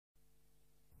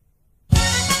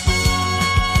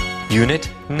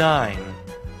Unit 9.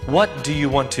 What do you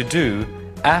want to do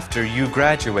after you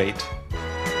graduate?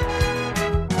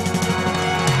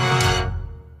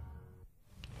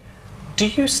 Do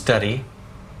you study?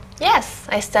 Yes,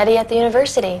 I study at the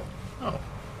university. Oh.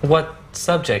 What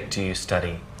subject do you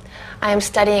study? I am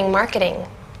studying marketing.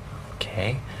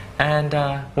 Okay. And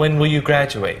when will you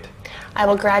graduate? I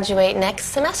will graduate next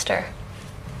semester.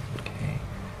 Okay.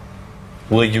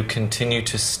 Will you continue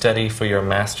to study for your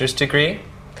master's degree?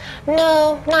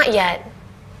 No, not yet.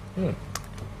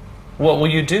 What will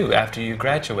you do after you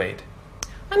graduate?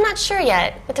 I'm not sure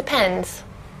yet. It depends.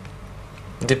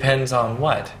 Depends on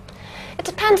what? It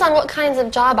depends on what kinds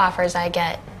of job offers I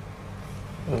get.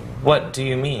 What do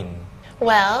you mean?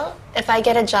 Well, if I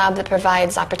get a job that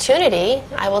provides opportunity,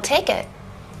 I will take it.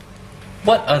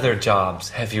 What other jobs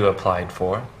have you applied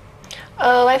for?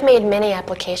 Oh, I've made many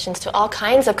applications to all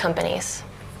kinds of companies.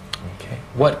 Okay.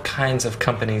 What kinds of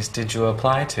companies did you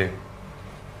apply to?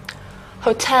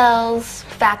 Hotels,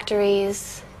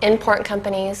 factories, import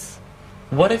companies.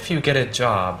 What if you get a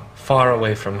job far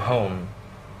away from home?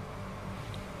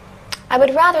 I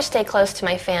would rather stay close to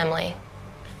my family.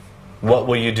 What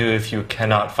will you do if you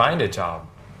cannot find a job?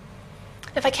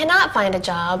 If I cannot find a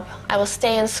job, I will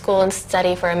stay in school and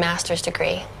study for a master's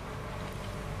degree.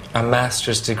 A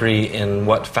master's degree in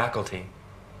what faculty?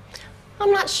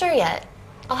 I'm not sure yet.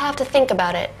 I'll have to think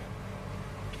about it.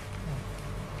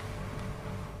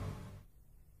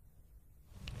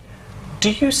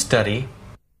 Do you study?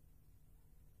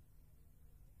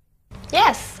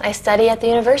 Yes, I study at the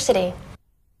university.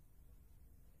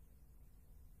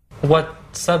 What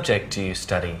subject do you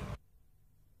study?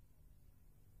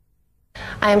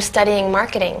 I am studying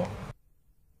marketing.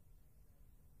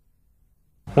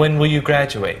 When will you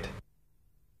graduate?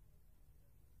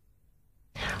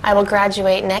 I will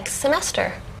graduate next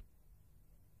semester.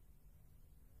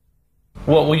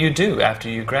 What will you do after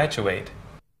you graduate?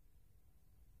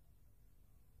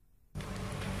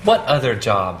 What other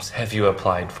jobs have you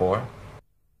applied for?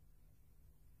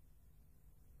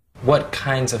 What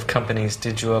kinds of companies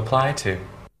did you apply to?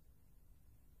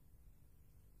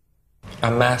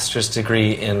 A master's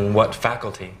degree in what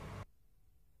faculty?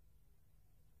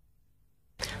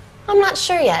 I'm not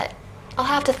sure yet. I'll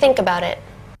have to think about it.